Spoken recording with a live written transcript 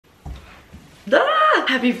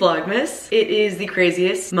Happy Vlogmas. It is the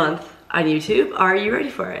craziest month on YouTube. Are you ready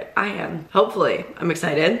for it? I am. Hopefully. I'm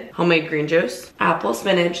excited. Homemade green juice, apple,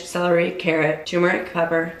 spinach, celery, carrot, turmeric,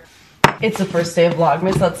 pepper. It's the first day of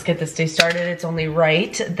Vlogmas. Let's get this day started. It's only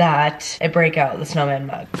right that I break out the snowman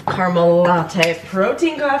mug. Caramel latte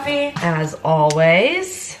protein coffee, as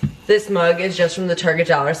always. This mug is just from the Target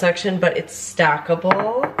dollar section, but it's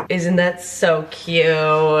stackable. Isn't that so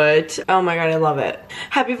cute? Oh my god, I love it.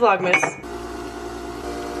 Happy Vlogmas.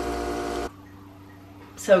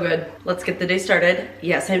 So good. Let's get the day started.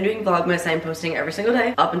 Yes, I'm doing Vlogmas. I'm posting every single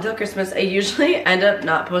day up until Christmas. I usually end up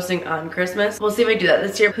not posting on Christmas. We'll see if I do that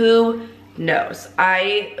this year. Who knows?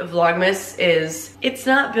 Vlogmas it's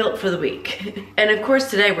not built for the week. And of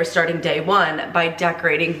course today we're starting day one by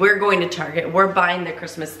decorating. We're going to Target. We're buying the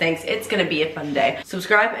Christmas things. It's gonna be a fun day.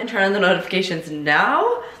 Subscribe and turn on the notifications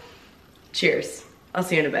now. Cheers. I'll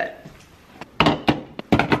see you in a bit.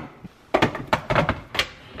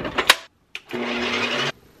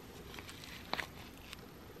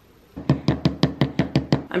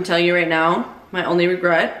 I'm telling you right now, my only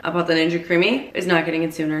regret about the Ninja Creamy is not getting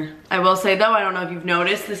it sooner. I will say though, I don't know if you've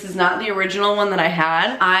noticed, this is not the original one that I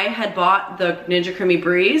had. I had bought the Ninja Creamy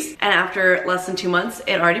Breeze, and after less than 2 months,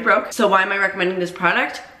 it already broke. So why am I recommending this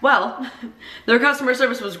product? Well, their customer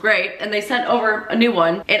service was great, and they sent over a new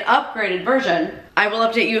one, an upgraded version. I will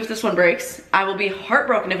update you if this one breaks. I will be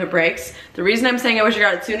heartbroken if it breaks. The reason I'm saying I wish I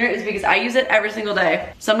got it sooner is because I use it every single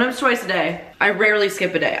day, sometimes twice a day. I rarely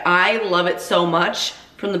skip a day. I love it so much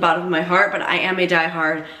from the bottom of my heart, but I am a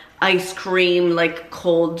diehard ice cream, like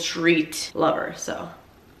cold treat lover, so.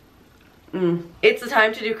 It's the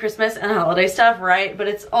time to do Christmas and holiday stuff, right? But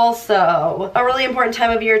it's also a really important time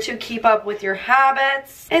of year to keep up with your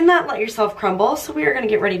habits and not let yourself crumble. So we are gonna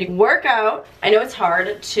get ready to work out. I know it's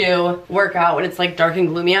hard to work out when it's like dark and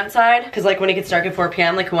gloomy outside, because like when it gets dark at 4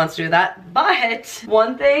 p.m, like who wants to do that? But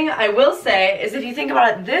one thing I will say is if you think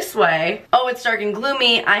about it this way, oh, it's dark and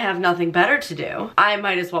gloomy, I have nothing better to do. I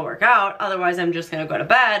might as well work out, otherwise I'm just gonna go to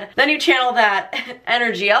bed. Then you channel that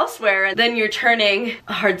energy elsewhere, and then you're turning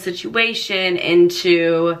a hard situation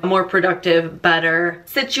into a more productive, better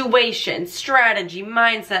situation, strategy,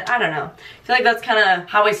 mindset. I don't know. I feel like that's kind of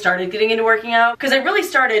how I started getting into working out, because I really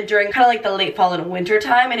started during kind of like the late fall and winter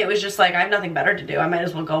time, and it was just like, I have nothing better to do. I might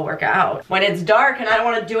as well go work out. When it's dark and I don't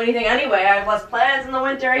want to do anything anyway, I have less plans in the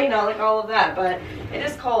winter, you know, like all of that, but it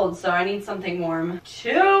is cold, so I need something warm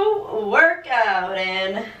to work out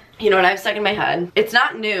in. You know what I have stuck in my head? It's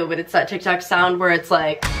not new, but it's that TikTok sound where it's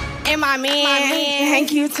like, and my man,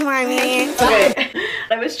 thank you to my man. Okay,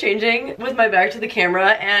 I was changing with my back to the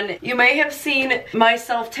camera, and you may have seen my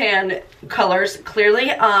self-tan colors clearly.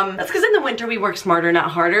 That's because in the winter we work smarter,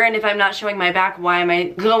 not harder, and if I'm not showing my back, why am I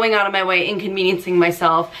going out of my way, inconveniencing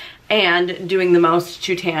myself, and doing the most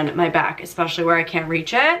to tan my back, especially where I can't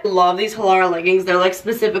reach it. Love these Halara leggings. They're like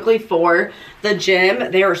specifically for the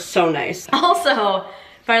gym. They are so nice. Also,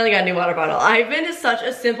 finally got a new water bottle. I've been such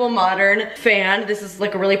a Simple Modern fan. This is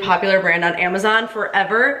like a really popular brand on Amazon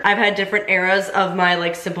forever. I've had different eras of my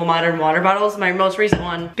like Simple Modern water bottles. My most recent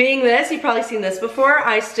one being this. You've probably seen this before.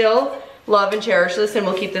 I still love and cherish this and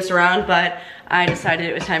will keep this around, but I decided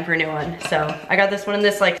it was time for a new one. So I got this one in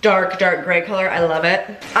this like dark gray color. I love it.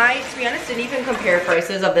 I, to be honest, didn't even compare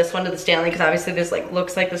prices of this one to the Stanley, because obviously this like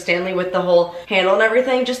looks like the Stanley with the whole handle and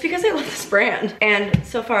everything, just because I love this brand. And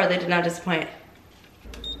so far they did not disappoint.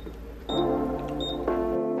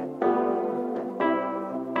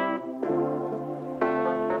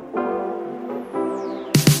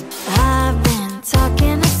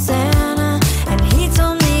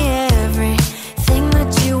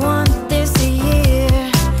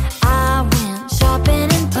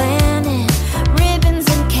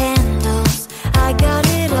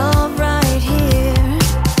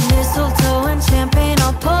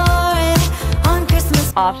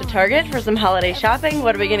 Off to Target for some holiday shopping.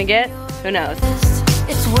 What are we gonna get? Who knows?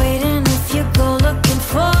 It's waiting if you go looking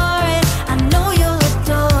for it. I know you'll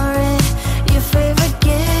adore it. Your favorite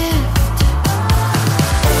gift.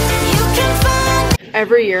 You can find.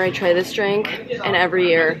 Every year I try this drink, and every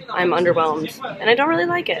year I'm underwhelmed, and I don't really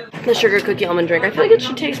like it. The sugar cookie almond drink. I feel like it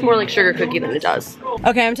should taste more like sugar cookie than it does.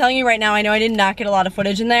 Okay, I'm telling you right now, I know I did not get a lot of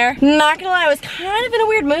footage in there. Not gonna lie, I was kind of in a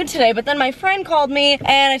weird mood today, but then my friend called me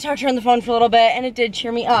and I talked to her on the phone for a little bit, and it did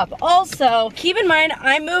cheer me up. Also, keep in mind,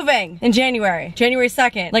 I'm moving in January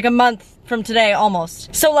 2nd, like a month from today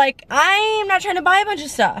almost. So like, I'm not trying to buy a bunch of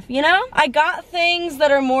stuff, you know? I got things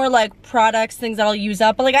that are more like products, things that I'll use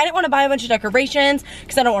up, but like I didn't want to buy a bunch of decorations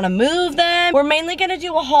because I don't want to move them. We're mainly gonna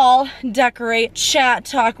do a haul, decorate, chat,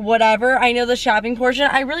 talk, whatever. I know the shopping portion,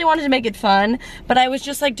 I really wanted to make it fun, but I was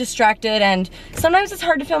just like distracted, and sometimes it's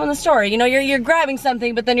hard to film in the store. You know, you're grabbing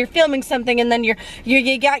something, but then you're filming something, and then you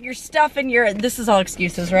got your stuff and this is all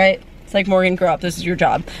excuses, right? It's like, Morgan, grow up, this is your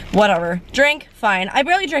job. Whatever. Drink, fine. I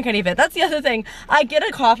barely drink any of it. That's the other thing. I get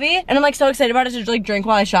a coffee and I'm like so excited about it to like drink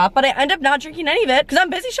while I shop, but I end up not drinking any of it because I'm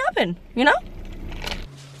busy shopping, you know?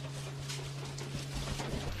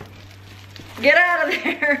 Get out of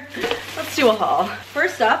there. Let's do a haul.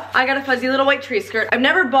 First up, I got a fuzzy little white tree skirt. I've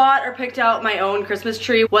never bought or picked out my own Christmas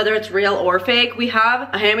tree, whether it's real or fake. We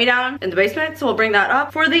have a hand-me-down in the basement, so we'll bring that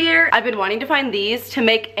up for the year. I've been wanting to find these to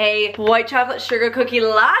make a white chocolate sugar cookie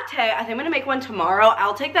latte. I think I'm gonna make one tomorrow.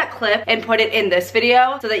 I'll take that clip and put it in this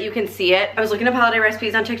video so that you can see it. I was looking up holiday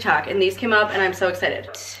recipes on TikTok and these came up and I'm so excited.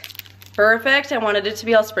 Perfect. I wanted it to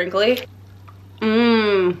be all sprinkly.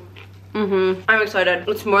 I'm excited.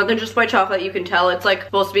 It's more than just white chocolate. You can tell it's like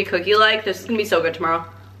supposed to be cookie-like. This is gonna be so good tomorrow.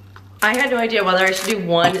 I had no idea whether I should do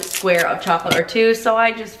 1 square of chocolate or 2, so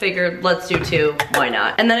I just figured let's do 2, why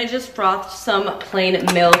not? And then I just frothed some plain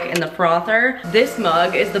milk in the frother. This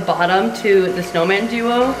mug is the bottom to the snowman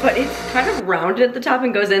duo, but it's kind of rounded at the top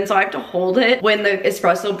and goes in, so I have to hold it when the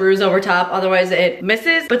espresso brews over top, otherwise it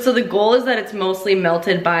misses. But so the goal is that it's mostly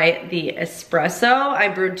melted by the espresso. I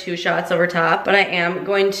brewed 2 shots over top, but I am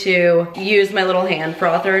going to use my little hand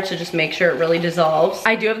frother to just make sure it really dissolves.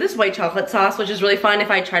 I do have this white chocolate sauce, which is really fun if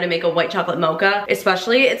I try to make a white chocolate mocha.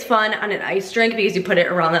 Especially, it's fun on an ice drink because you put it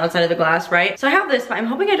around the outside of the glass, right? So I have this, but I'm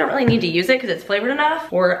hoping I don't really need to use it because it's flavored enough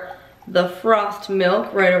for the frothed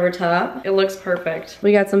milk right over top. It looks perfect.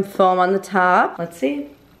 We got some foam on the top. Let's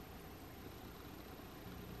see.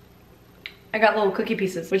 I got little cookie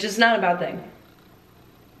pieces, which is not a bad thing.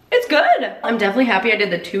 It's good. I'm definitely happy I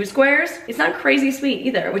did the 2 squares. It's not crazy sweet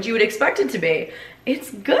either, which you would expect it to be.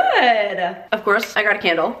 It's good. Of course, I got a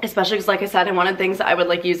candle, especially because like I said, I wanted things that I would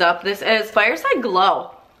like use up. This is Fireside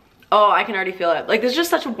Glow. Oh, I can already feel it. Like, this is just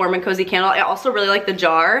such a warm and cozy candle. I also really like the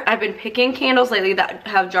jar. I've been picking candles lately that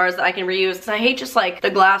have jars that I can reuse because I hate just like the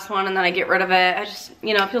glass one and then I get rid of it. I just,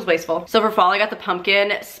 you know, it feels wasteful. So for fall, I got the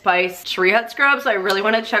pumpkin spice tree hut scrub. So I really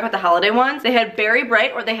wanted to check out the holiday ones. They had berry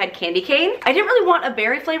bright or they had candy cane. I didn't really want a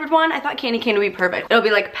berry flavored one. I thought candy cane would be perfect. It'll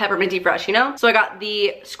be like pepperminty fresh, you know? So I got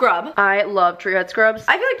the scrub. I love tree hut scrubs.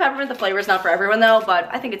 I feel like peppermint, the flavor is not for everyone though, but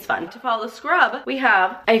I think it's fun. To follow the scrub, we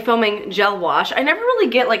have a foaming gel wash. I never really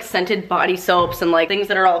get like scented body soap and like things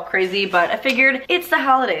that are all crazy, but I figured it's the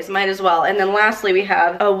holidays, might as well. And then lastly, we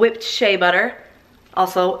have a whipped shea butter.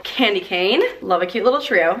 Also candy cane. Love a cute little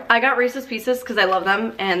trio. I got Reese's Pieces because I love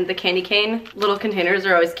them, and the candy cane little containers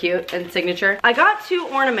are always cute and signature. I got 2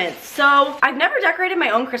 ornaments. So I've never decorated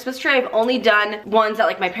my own Christmas tree. I've only done ones at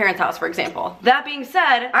like my parents' house, for example. That being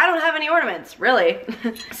said, I don't have any ornaments, really.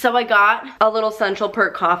 So I got a little Central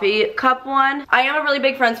Perk coffee cup one. I am a really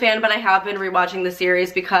big Friends fan, but I have been rewatching the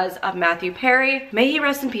series because of Matthew Perry. May he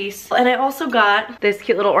rest in peace. And I also got this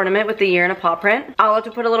cute little ornament with the year and a paw print. I'll have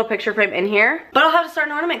to put a little picture frame in here, but I'll have to start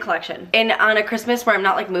an ornament collection. And on a Christmas where I'm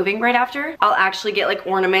not like moving right after, I'll actually get like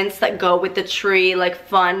ornaments that go with the tree, like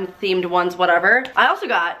fun themed ones, whatever. I also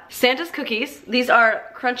got Santa's cookies. These are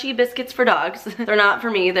crunchy biscuits for dogs. They're not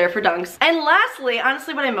for me, they're for dunks. And lastly,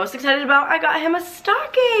 honestly what I'm most excited about, I got him a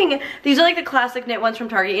stocking. These are like the classic knit ones from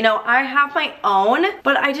Target. You know, I have my own,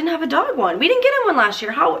 but I didn't have a dog one. We didn't get him one last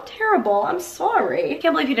year. How terrible. I'm sorry.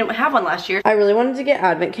 Can't believe you didn't have one last year. I really wanted to get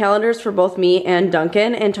advent calendars for both me and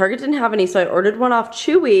Duncan, and Target didn't have any, so I ordered one off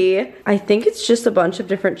Chewy. I think it's just a bunch of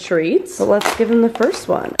different treats, but let's give him the first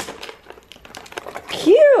one.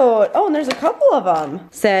 Cute. Oh, and there's a couple of them.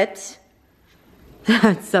 Sit.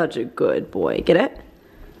 That's such a good boy. Get it?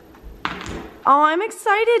 Oh, I'm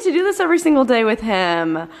excited to do this every single day with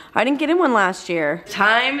him. I didn't get him one last year.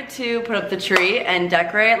 Time to put up the tree and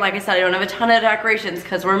decorate. Like I said, I don't have a ton of decorations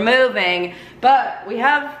because we're moving, but we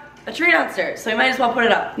have a tree downstairs, so we might as well put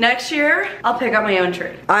it up. Next year, I'll pick up my own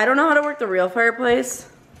tree. I don't know how to work the real fireplace,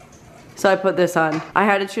 so I put this on. I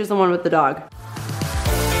had to choose the one with the dog.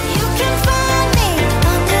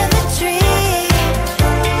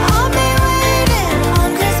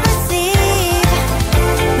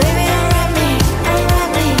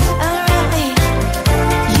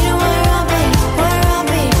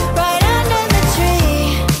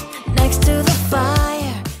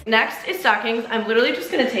 Next is stockings. I'm literally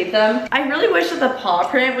just gonna tape them. I really wish that the paw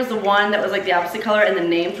print was the one that was like the opposite color and the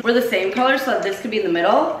names were the same color so that this could be in the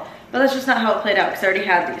middle, but that's just not how it played out because I already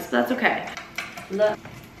had these, but that's okay.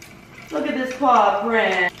 Look at this paw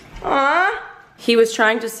print. Aww. He was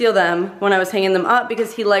trying to steal them when I was hanging them up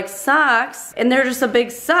because he likes socks, and they're just a big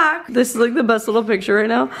sock. This is like the best little picture right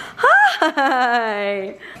now.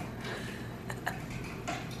 Hi!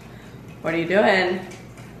 What are you doing?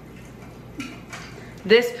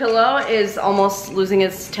 This pillow is almost losing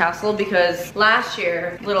its tassel because last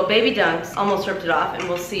year, little baby Dunks almost ripped it off, and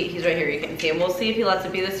we'll see. He's right here, you can see him. We'll see if he lets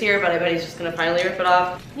it be this year, but I bet he's just gonna finally rip it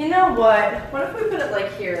off. You know what? What if we put it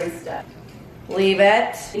like here instead? Leave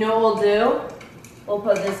it. You know what we'll do? We'll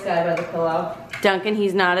put this guy by the pillow. Duncan,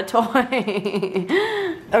 he's not a toy.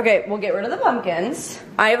 Okay, we'll get rid of the pumpkins.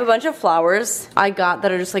 I have a bunch of flowers I got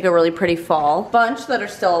that are just like a really pretty fall bunch that are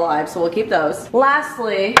still alive, so we'll keep those.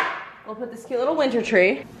 Lastly, we'll put this cute little winter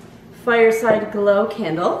tree, fireside glow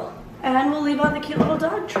candle, and we'll leave on the cute little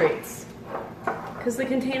dog treats because the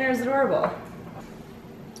container is adorable.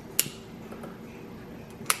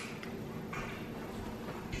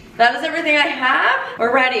 That is everything I have.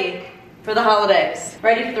 We're ready for the holidays.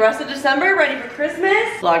 Ready for the rest of December, ready for Christmas.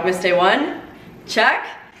 Vlogmas day 1, check.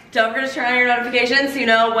 Don't forget to turn on your notifications so you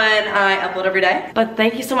know when I upload every day. But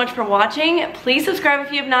thank you so much for watching. Please subscribe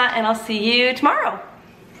if you have not, and I'll see you tomorrow.